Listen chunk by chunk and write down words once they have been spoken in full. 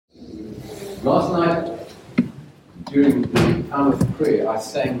Last night, during the time of prayer, I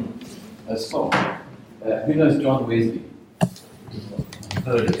sang a song. Who knows John Wesley?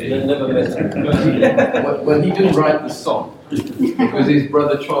 Heard it. Never met him. Well, he didn't write the song. It was his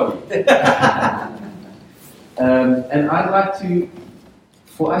brother Charlie. And I'd like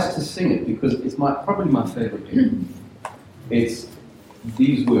for us to sing it because it's probably my favorite hymn. It's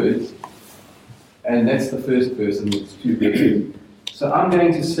these words, and that's the first verse, and it's two verses. So I'm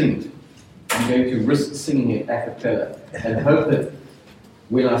going to sing it. I'm going to risk singing it a cappella and hope that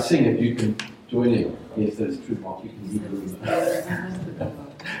when I sing it, you can join in. Yes, that is true, Mark. You can lead the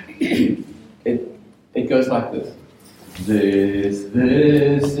room. It goes like this. This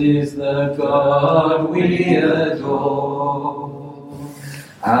is the God we adore,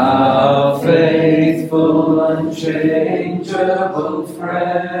 our faithful, unchangeable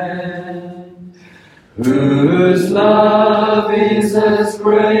friend, whose love is as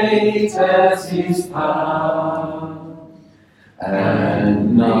great as his power,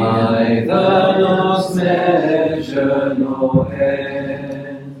 and neither knows measure nor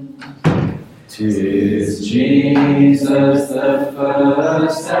end. 'Tis Jesus, the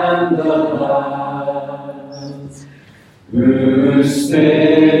first and the last, whose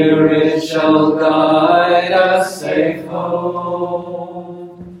Spirit shall guide us safe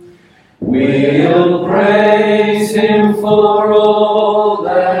home. We'll praise him for all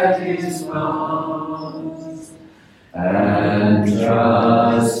that is past, and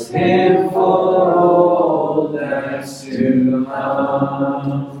trust him for all that's to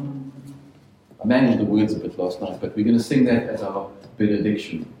come. I managed the words a bit last night, but we're going to sing that as our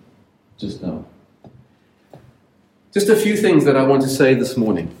benediction just now. Just a few things that I want to say this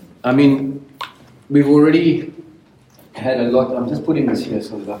morning. I mean, we've already had a lot. I'm just putting this here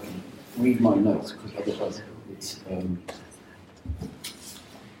so that I can read my notes, because otherwise it's...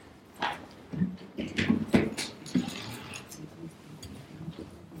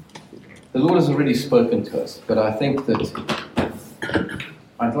 The Lord has already spoken to us, but I think that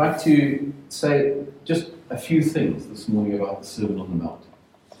I'd like to say just a few things this morning about the Sermon on the Mount.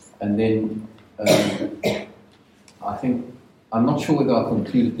 And then I think, I'm not sure whether I'll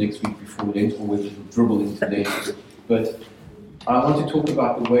conclude it next week before Lent or whether it'll dribble into Lent, but I want to talk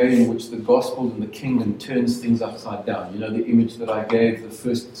about the way in which the gospel and the kingdom turns things upside down. You know, the image that I gave the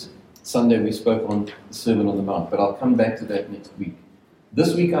first Sunday we spoke on the Sermon on the Mount, but I'll come back to that next week.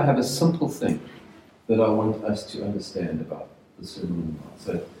 This week I have a simple thing that I want us to understand about the Sermon on the Mount.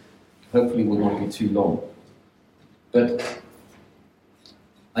 So hopefully it will not be too long. But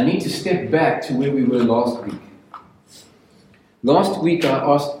I need to step back to where we were last week. Last week I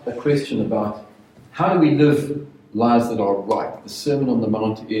asked a question about how do we live lives that are right. The Sermon on the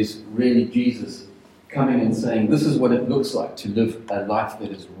Mount is really Jesus coming and saying this is what it looks like to live a life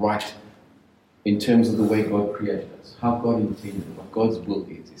that is right in terms of the way God created us, how God intended it, what God's will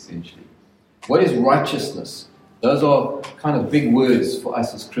is essentially. What is righteousness? Those are kind of big words for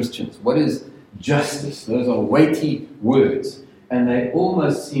us as Christians. What is justice? Those are weighty words. And they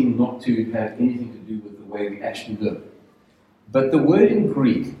almost seem not to have anything to do with the way we actually live. But the word in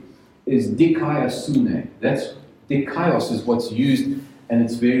Greek is dikaiosune. Dikaios is what's used in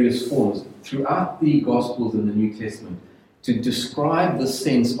its various forms throughout the Gospels and the New Testament to describe the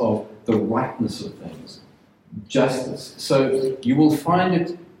sense of the rightness of things, justice. So you will find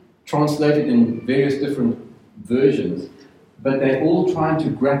it translated in various different versions, but they're all trying to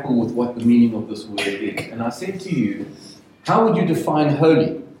grapple with what the meaning of this word is. And I said to you, how would you define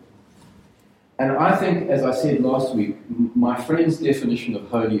holy? And I think, as I said last week, my friend's definition of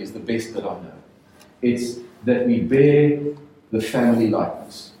holy is the best that I know. It's that we bear the family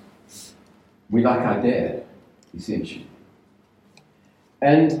likeness. We like our dad, essentially.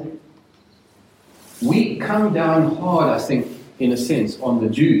 And we come down hard, I think, in a sense, on the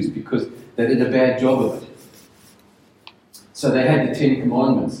Jews because they did a bad job of it. So they had the Ten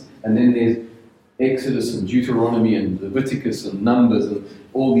Commandments, and then there's Exodus and Deuteronomy and Leviticus and Numbers and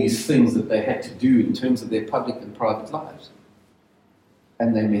all these things that they had to do in terms of their public and private lives.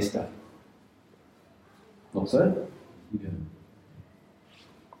 And they messed up. Not so? Yeah.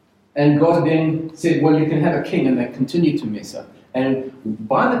 And God then said, well, you can have a king, and they continued to mess up. And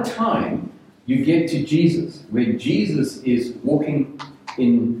by the time you get to Jesus, where Jesus is walking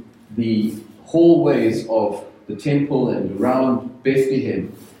in the hallways of the temple and around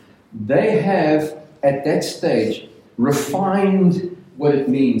Bethlehem, they have, at that stage, refined what it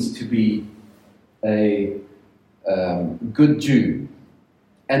means to be a good Jew.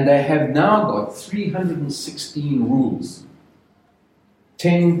 And they have now got 316 rules.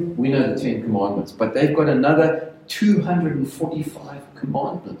 10, we know the 10 commandments, but they've got another 245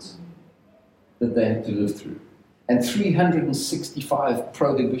 commandments. that they had to live through, and 365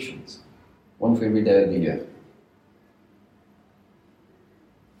 prohibitions, one for every day of the year.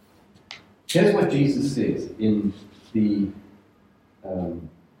 Here's what Jesus says in the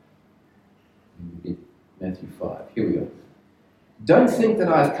Matthew 5. Here we go. Don't think that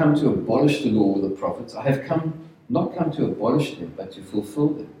I have come to abolish the law or the prophets. I have not come to abolish them, but to fulfill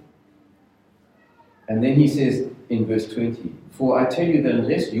them. And then he says in verse 20, for I tell you that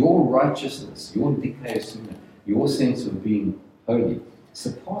unless your righteousness, your dikaiosune, your sense of being holy,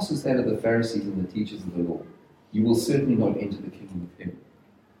 surpasses that of the Pharisees and the teachers of the law, you will certainly not enter the kingdom of heaven.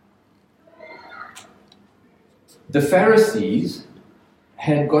 The Pharisees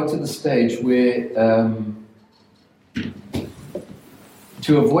had got to the stage where,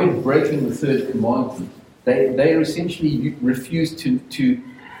 to avoid breaking the third commandment, they essentially refused to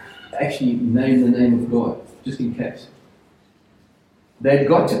actually name the name of God, just in case. They'd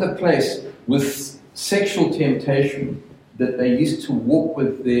got to the place with sexual temptation that they used to walk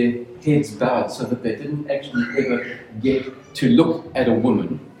with their heads bowed so that they didn't actually ever get to look at a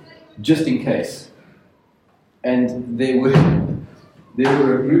woman, just in case. And there were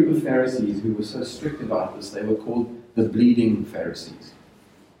a group of Pharisees who were so strict about this, they were called the bleeding Pharisees,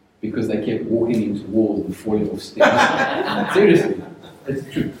 because they kept walking into walls and falling off stairs. Seriously,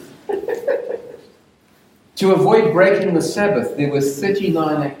 it's true. To avoid breaking the Sabbath, there were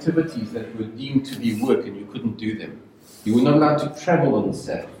 39 activities that were deemed to be work and you couldn't do them. You were not allowed to travel on the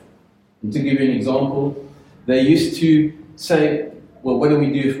Sabbath. And to give you an example, they used to say, well, what do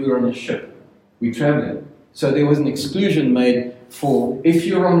we do if we're on a ship? We're traveling. So there was an exclusion made for, if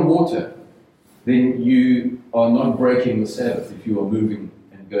you're on water, then you are not breaking the Sabbath. If you are moving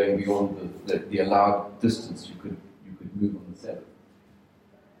and going beyond the allowed distance, you could move on the Sabbath.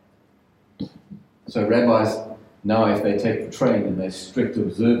 So rabbis, now if they take the train and they're strict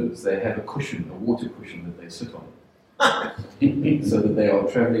observers, they have a cushion, a water cushion that they sit on, so that they are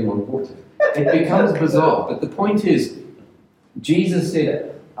traveling on water. It becomes bizarre, but the point is, Jesus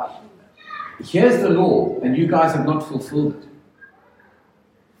said, here's the law, and you guys have not fulfilled it.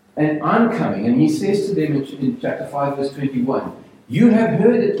 And I'm coming, and he says to them in chapter 5, verse 21, you have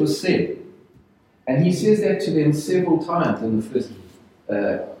heard it was said. And he says that to them several times in the first,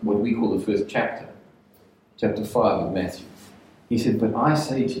 what we call the first chapter 5 of Matthew. He said, but I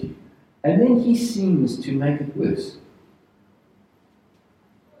say to you. And then he seems to make it worse.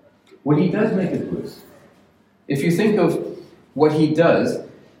 Well, he does make it worse. If you think of what he does,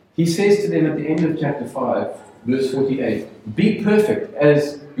 he says to them at the end of chapter 5, verse 48, be perfect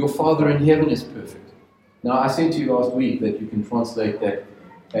as your Father in heaven is perfect. Now, I said to you last week that you can translate that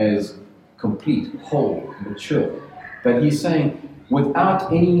as complete, whole, mature. But he's saying,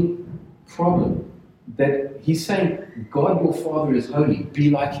 without any problem, that he's saying, God your Father is holy,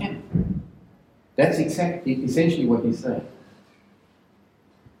 be like him. That's essentially what he's saying.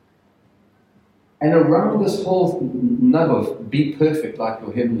 And around this whole nub of be perfect like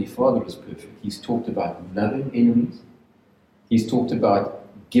your heavenly Father is perfect, he's talked about loving enemies. He's talked about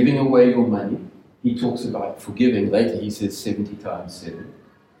giving away your money. He talks about forgiving. Later he says 70 times 7.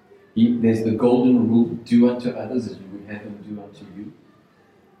 There's the golden rule, do unto others as you would have them do unto you.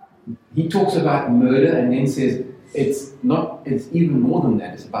 He talks about murder and then says it's even more than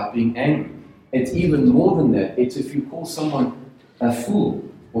that. It's about being angry. It's even more than that. It's if you call someone a fool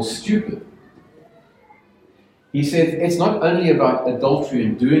or stupid. He said it's not only about adultery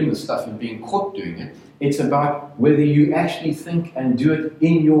and doing the stuff and being caught doing it. It's about whether you actually think and do it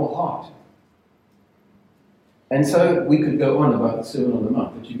in your heart. And so we could go on about the Sermon on the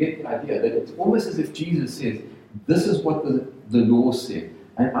Mount, but you get the idea that it's almost as if Jesus says, this is what the law said,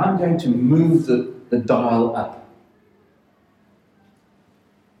 and I'm going to move the dial up.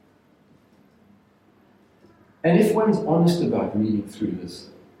 And if one's honest about reading through this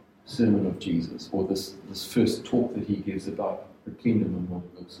sermon of Jesus, or this first talk that he gives about the kingdom and what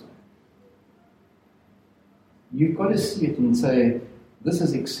it looks like, you've got to see it and say, this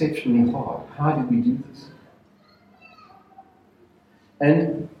is exceptionally hard. How did we do this?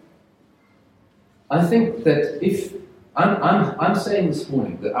 And I think that if I'm saying this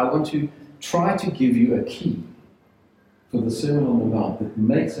morning that I want to try to give you a key for the Sermon on the Mount that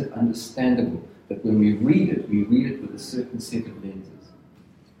makes it understandable, that when we read it with a certain set of lenses.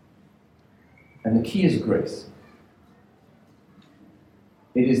 And the key is grace.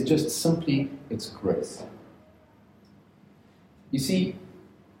 It is just simply, it's grace. You see,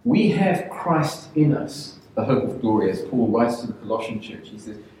 we have Christ in us, the hope of glory, as Paul writes to the Colossian church. He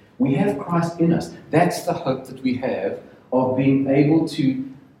says, we have Christ in us. That's the hope that we have of being able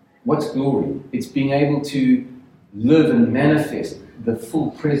to, what's glory? It's being able to live and manifest the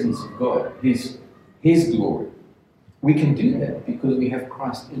full presence of God, His glory. We can do that because we have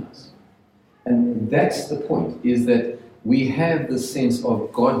Christ in us. And that's the point, is that we have the sense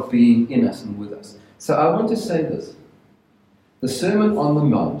of God being in us and with us. So I want to say this. The Sermon on the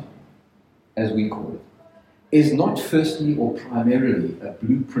Mount, as we call it, is not firstly or primarily a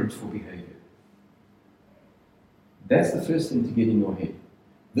blueprint for behavior. That's the first thing to get in your head.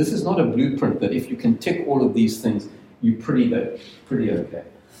 This is not a blueprint that if you can tick all of these things, you're pretty okay.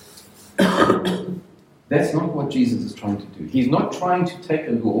 That's not what Jesus is trying to do. He's not trying to take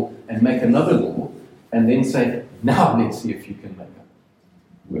a law and make another law and then say, now let's see if you can make it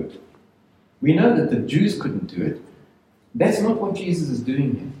work. We know that the Jews couldn't do it. That's not what Jesus is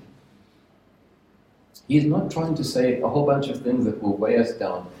doing here. He's not trying to say a whole bunch of things that will weigh us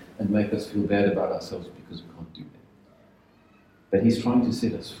down and make us feel bad about ourselves because we can't do that. But He's trying to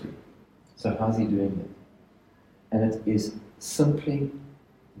set us free. So how's He doing that? And it is simply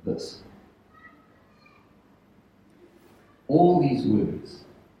this. All these words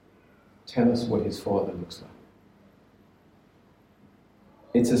tell us what His Father looks like.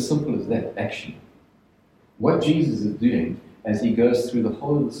 It's as simple as that, actually. What Jesus is doing as He goes through the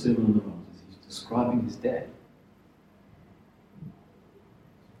whole of the Sermon on the Mount is He's describing His dad.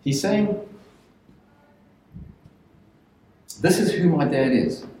 He's saying, this is who my dad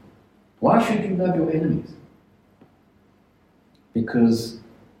is. Why should you love your enemies? Because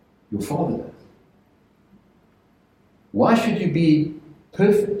your Father does. Why should you be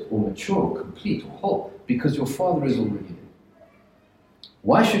perfect or mature or complete or whole? Because your Father is already there.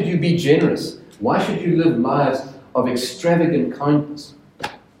 Why should you be generous? Why should you live lives of extravagant kindness?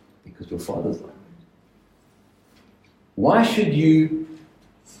 Because your Father's like that. Why should you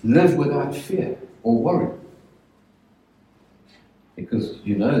live without fear or worry? Because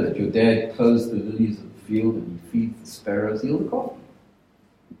you know that your dad clothes the lilies of the field and He feeds the sparrows. He'll look after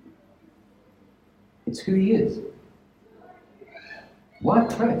you. It's who He is. Why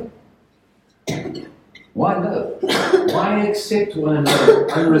pray? Why love? Why accept one another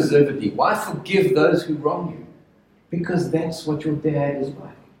unreservedly? Why forgive those who wrong you? Because that's what your dad is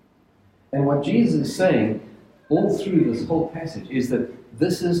like. And what Jesus is saying all through this whole passage is that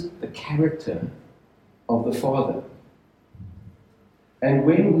this is the character of the Father. And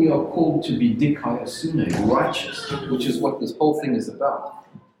when we are called to be dikaiosune, righteous, which is what this whole thing is about,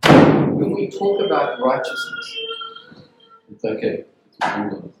 when we talk about righteousness, it's okay.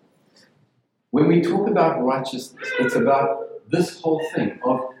 When we talk about righteousness, it's about this whole thing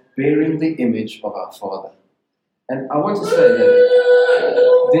of bearing the image of our Father. And I want to say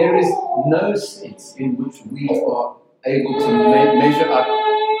that there is no sense in which we are able to measure up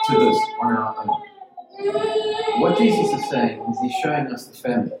to this on our own. What Jesus is saying is He's showing us the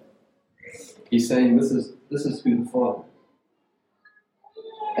family. He's saying this is who the Father is.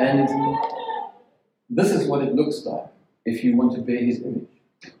 And this is what it looks like if you want to bear His image.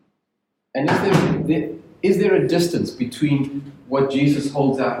 And is there a distance between what Jesus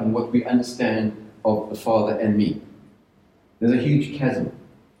holds out and what we understand of the Father and me? There's a huge chasm.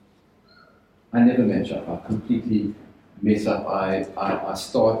 I never match up. I completely mess up. I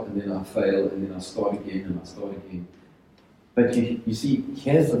start and then I fail and then I start again and I start again. But you see,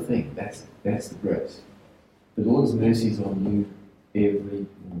 here's the thing. That's the grace. The Lord's mercies are new every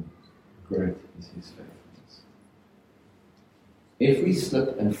morning. Great is His faithfulness. If we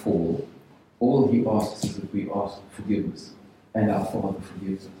slip and fall, all He asks is that we ask forgiveness. And our Father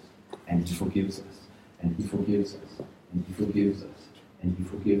forgives us. And He forgives us. And He forgives us. And He forgives us. And He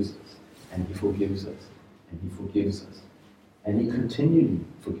forgives us. And He forgives us. And He forgives us. And He continually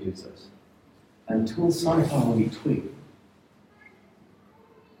forgives us. Until somehow we twig.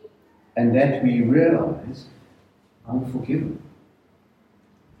 And that we realize, I'm forgiven.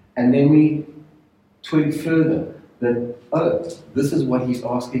 And then we twig further that, oh, this is what He's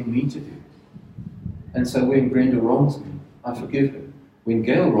asking me to do. And so when Brenda wrongs me, I forgive her. When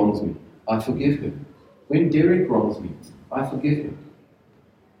Gail wrongs me, I forgive her. When Derek wrongs me, I forgive him.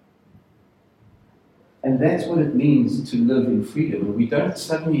 And that's what it means to live in freedom. And we don't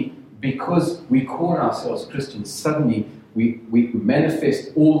suddenly, because we call ourselves Christians, suddenly we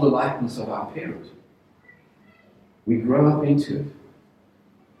manifest all the likeness of our parent. We grow up into it.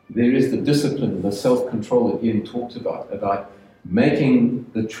 There is the discipline, the self-control that Ian talked about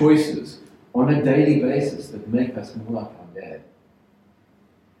making the choices on a daily basis that make us more like our dad.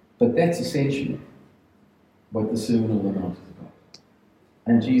 But that's essentially what the Sermon on the Mount is about.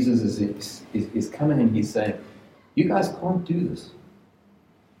 And Jesus is coming and He's saying, you guys can't do this.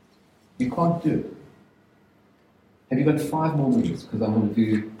 You can't do it. Have you got 5 more minutes? Because I'm going to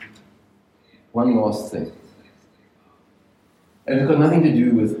do one last thing. And it's got nothing to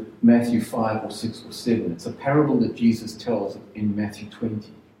do with Matthew 5 or 6 or 7. It's a parable that Jesus tells in Matthew 20.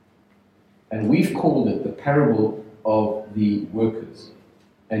 And we've called it the parable of the workers.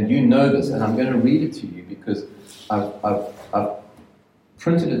 And you know this, and I'm going to read it to you because I've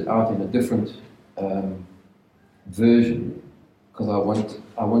printed it out in a different version because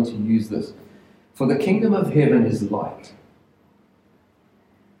I want to use this. For the kingdom of heaven is like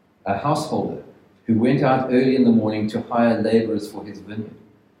a householder who went out early in the morning to hire laborers for his vineyard.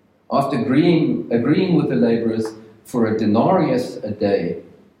 After agreeing with the laborers for a denarius a day,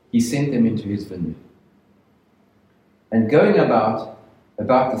 he sent them into his vineyard. And going about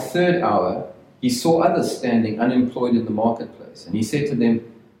the third hour, he saw others standing unemployed in the marketplace. And he said to them,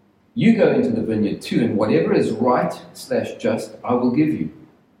 "You go into the vineyard too, and whatever is right/just, I will give you."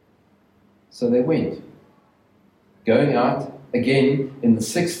 So they went. Going out again in the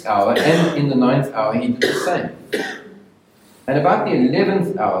 6th hour and in the 9th hour, he did the same. And about the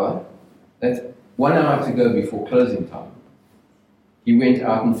 11th hour, that's 1 hour to go before closing time, he went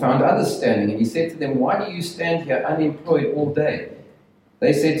out and found others standing, and he said to them, "Why do you stand here unemployed all day?"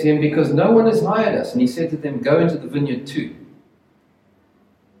 They said to him, "Because no one has hired us." And he said to them, "Go into the vineyard too."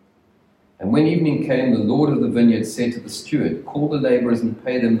 And when evening came, the Lord of the vineyard said to the steward, "Call the laborers and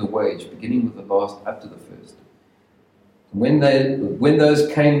pay them the wage, beginning with the last up to the first." And when those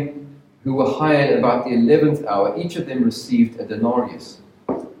came who were hired about the 11th hour, each of them received a denarius.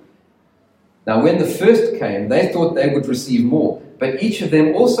 Now when the first came, they thought they would receive more, but each of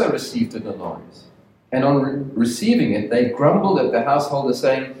them also received a denarius. And on receiving it, they grumbled at the householder,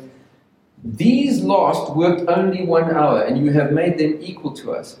 saying, "These last worked only 1 hour, and you have made them equal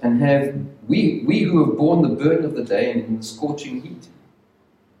to us, and have we who have borne the burden of the day and in the scorching heat."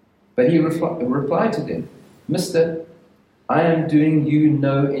 But he replied to them, "Mister, I am doing you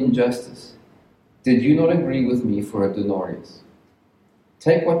no injustice. Did you not agree with me for a denarius?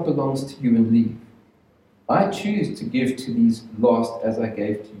 Take what belongs to you and leave. I choose to give to these last as I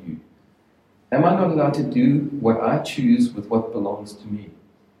gave to you. Am I not allowed to do what I choose with what belongs to me?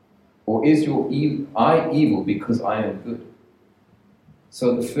 Or is your eye evil because I am good?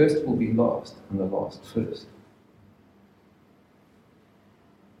 So the first will be last, and the last first."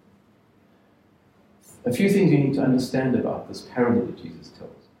 A few things you need to understand about this parable that Jesus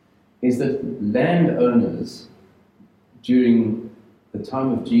tells is that landowners during the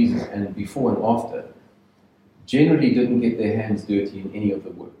time of Jesus and before and after generally didn't get their hands dirty in any of the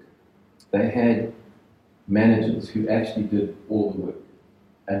work. They had managers who actually did all the work.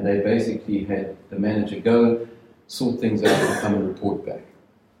 And they basically had the manager go, sort things out, and come and report back.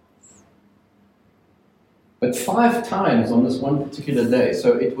 But 5 times on this one particular day,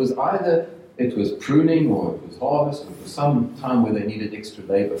 so it was either it was pruning or it was harvest, or it was some time where they needed extra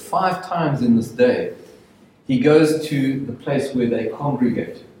labor. 5 times in this day, he goes to the place where they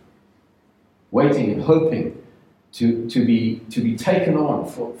congregate, waiting and hoping to be taken on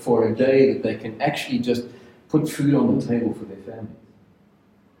for a day that they can actually just put food on the table for their families.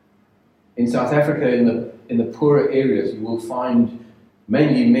 In South Africa, in the poorer areas, you will find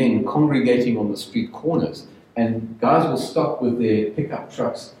mainly men congregating on the street corners, and guys will stop with their pickup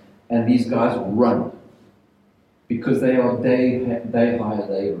trucks, and these guys will run because they are day hire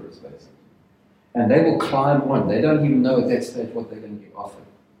laborers, basically. And they will climb on. They don't even know at that stage what they're going to get offered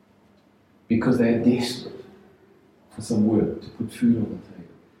because they are desperate for some work to put food on the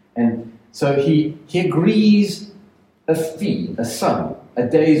table. And so he agrees a fee, a sum, a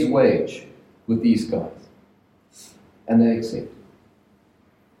day's wage with these guys. And they accept.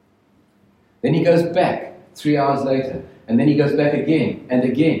 Then he goes back 3 hours later, and then he goes back again and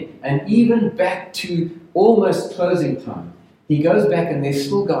again, and even back to almost closing time. He goes back and there's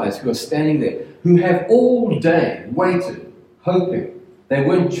still guys who are standing there who have all day waited, hoping. They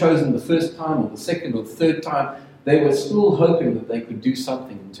weren't chosen the first time or the second or the third time. They were still hoping that they could do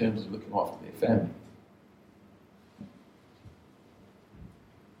something in terms of looking after their family.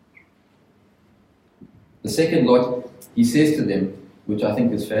 The second lot, he says to them, which I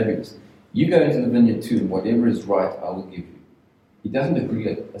think is fabulous, "You go into the vineyard too, and whatever is right, I will give you." He doesn't agree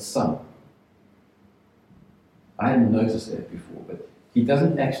a sum. I hadn't noticed that before, but he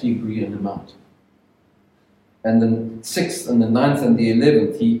doesn't actually agree an amount. And the 6th and the 9th and the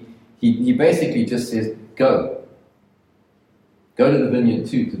 11th, he basically just says, go. Go to the vineyard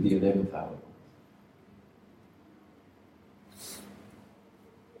too, to the 11th hour.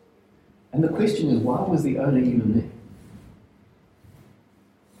 And the question is, why was the owner even there?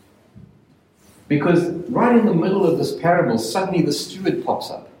 Because right in the middle of this parable, suddenly the steward pops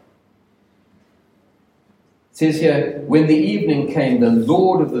up. says here, when the evening came, the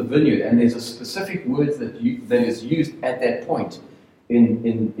Lord of the vineyard, and there's a specific word that is used at that point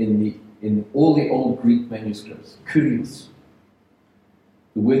in all the old Greek manuscripts, kurios,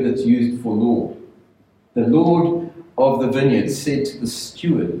 the word that's used for Lord. The Lord of the vineyard said to the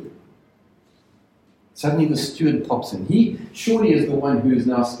steward, suddenly the steward pops in. He surely is the one who is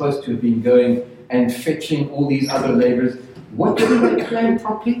now supposed to have been going and fetching all these other laborers. What didn't they plan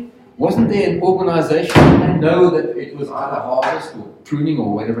properly? Wasn't there an organization? Didn't they know that it was either harvest or pruning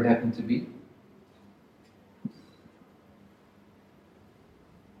or whatever it happened to be?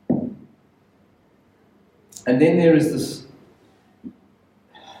 And then there is this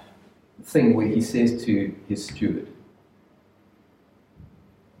thing where he says to his steward,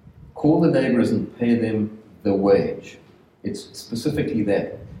 call the laborers and pay them the wage. It's specifically that.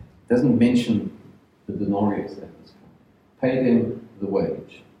 It doesn't mention the denarius at this point. Pay them the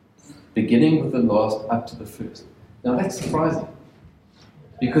wage, beginning with the last up to the first. Now that's surprising,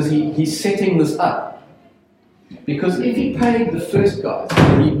 because he's setting this up. Because if he paid the first guys,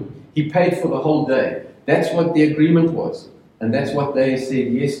 he paid for the whole day, that's what the agreement was, and that's what they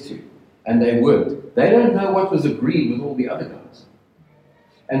said yes to, and they worked. They don't know what was agreed with all the other guys.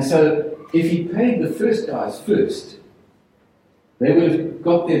 And so if he paid the first guys first, they would have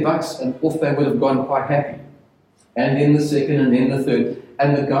got their bucks and off they would have gone quite happy. And then the second, and then the third.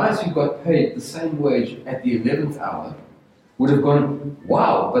 And the guys who got paid the same wage at the 11th hour would have gone,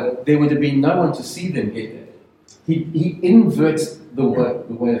 wow, but there would have been no one to see them get that. He inverts the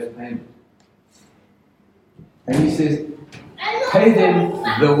way of payment. And he says, pay them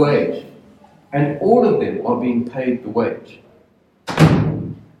the wage. And all of them are being paid the wage.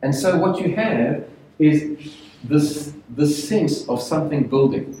 And so what you have is this sense of something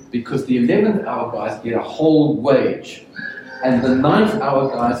building, because the 11th hour guys get a whole wage, and the 9th hour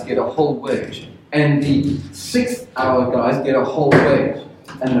guys get a whole wage, and the 6th hour guys get a whole wage.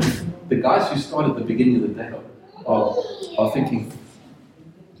 And the guys who started at the beginning of the day are thinking,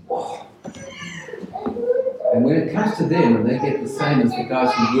 oh. And when it comes to them, and they get the same as the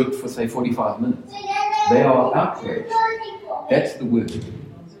guys who worked for, say, 45 minutes, they are outraged. That's the word.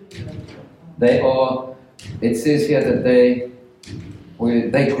 They are, it says here that they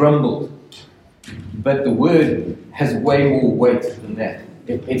grumbled. But the word has way more weight than that.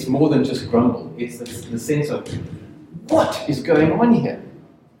 It's more than just grumble. It's the sense of, what is going on here?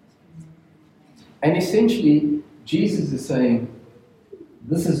 And essentially, Jesus is saying,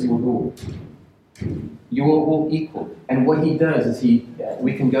 this is your Lord. You are all equal. And what he does is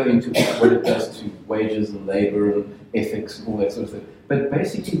we can go into what it does to wages and labor and ethics and all that sort of thing. But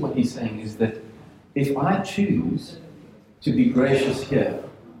basically what he's saying is that if I choose to be gracious here,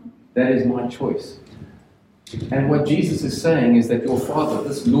 that is my choice. And what Jesus is saying is that your Father,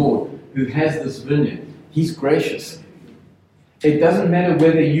 this Lord who has this vineyard, he's gracious. It doesn't matter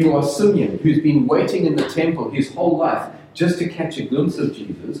whether you are Simeon, who's been waiting in the temple his whole life just to catch a glimpse of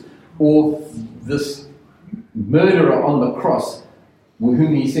Jesus, or this murderer on the cross,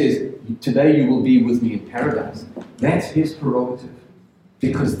 whom he says, today you will be with me in paradise. That's his prerogative,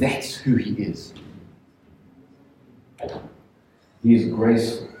 because that's who he is. He is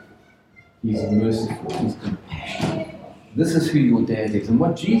graceful. He's merciful. He's compassionate. This is who your dad is. And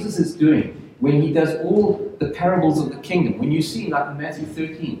what Jesus is doing when he does all the parables of the kingdom, when you see, like in Matthew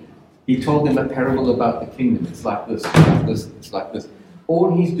 13, he told them a parable about the kingdom. It's like this, it's like this, it's like this.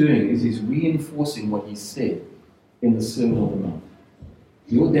 All he's doing is he's reinforcing what he said in the Sermon on the Mount.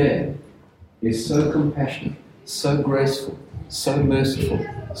 Your dad is so compassionate, so graceful, so merciful,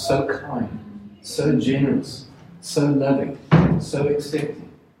 so kind, so generous, so loving, so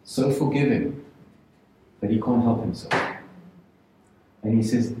accepting, so forgiving, that he can't help himself. And he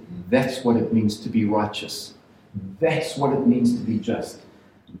says, that's what it means to be righteous. That's what it means to be just.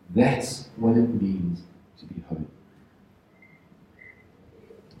 That's what it means to be holy.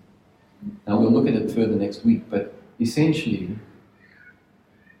 Now we'll look at it further next week, but essentially,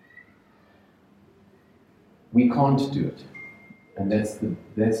 we can't do it. And that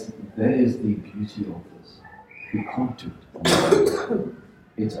is the beauty of this. We can't do it.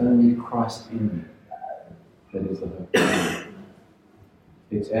 It's only Christ in me that is the hope.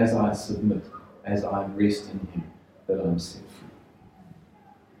 It's as I submit, as I rest in him, that I'm set free.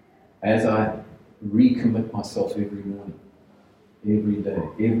 As I recommit myself every morning, every day,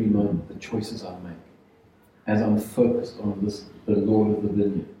 every moment, the choices I make, as I'm focused on this, the Lord of the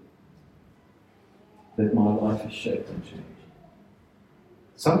vineyard, that my life is shaped and changed.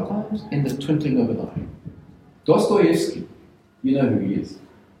 Sometimes in the twinkling of an eye. Dostoevsky, you know who he is.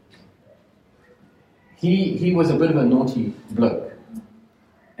 He was a bit of a naughty bloke.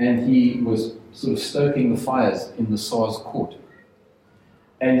 and he was sort of stoking the fires in the Tsar's court.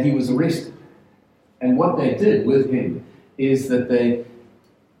 And he was arrested. And what they did with him is that they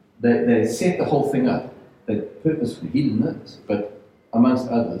set the whole thing up. They purposefully, he didn't know this, but amongst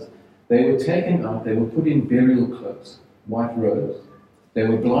others, they were taken out, they were put in burial clothes, white robes. They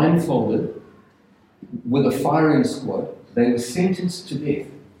were blindfolded with a firing squad. They were sentenced to death.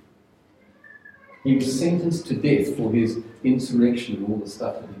 He was sentenced to death for his insurrection and all the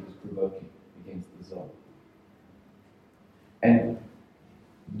stuff that he was provoking against the Tsar. And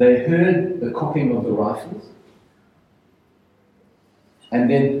they heard the cocking of the rifles, and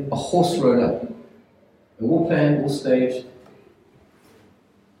then a horse rode up. They were all planned, all staged,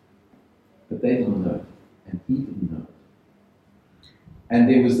 but they didn't know, and he didn't know. And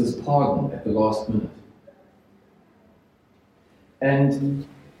there was this pardon at the last minute. And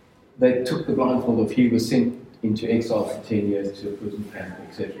they took the blindfold off. He was sent into exile for 10 years to a prison camp,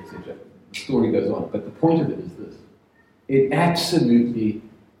 etc., etc. The story goes on. But the point of it is this. It absolutely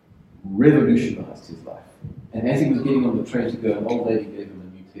revolutionized his life. And as he was getting on the train to go, an old lady gave him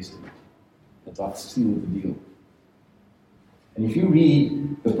a New Testament. That like sealed the deal. And if you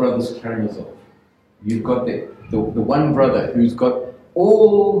read the Brothers Karamazov, you've got the one brother who's got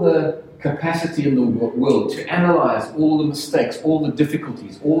all the capacity in the world to analyze all the mistakes, all the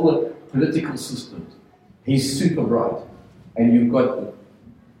difficulties, all the political systems. He's super bright. And you've got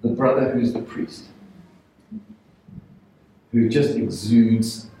the brother who's the priest, who just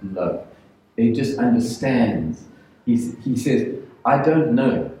exudes love. He just understands. He says, I don't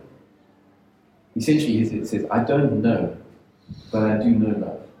know. Essentially, he says, I don't know, but I do know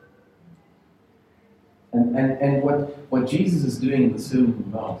love. And what Jesus is doing in the Sermon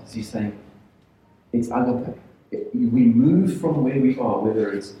on the Mount is he's saying, it's agape. We move from where we are,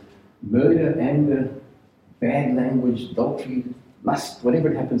 whether it's murder, anger, bad language, adultery, lust,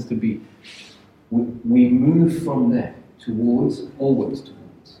 whatever it happens to be. We move from that always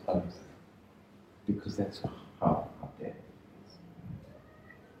towards others. Because that's how Dad is.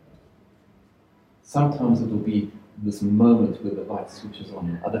 Sometimes it will be this moment where the light switches on,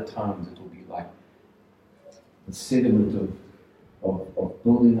 and other times it will be like the sediment of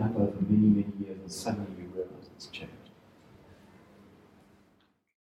building up over many, many years, and suddenly you realize it's changed.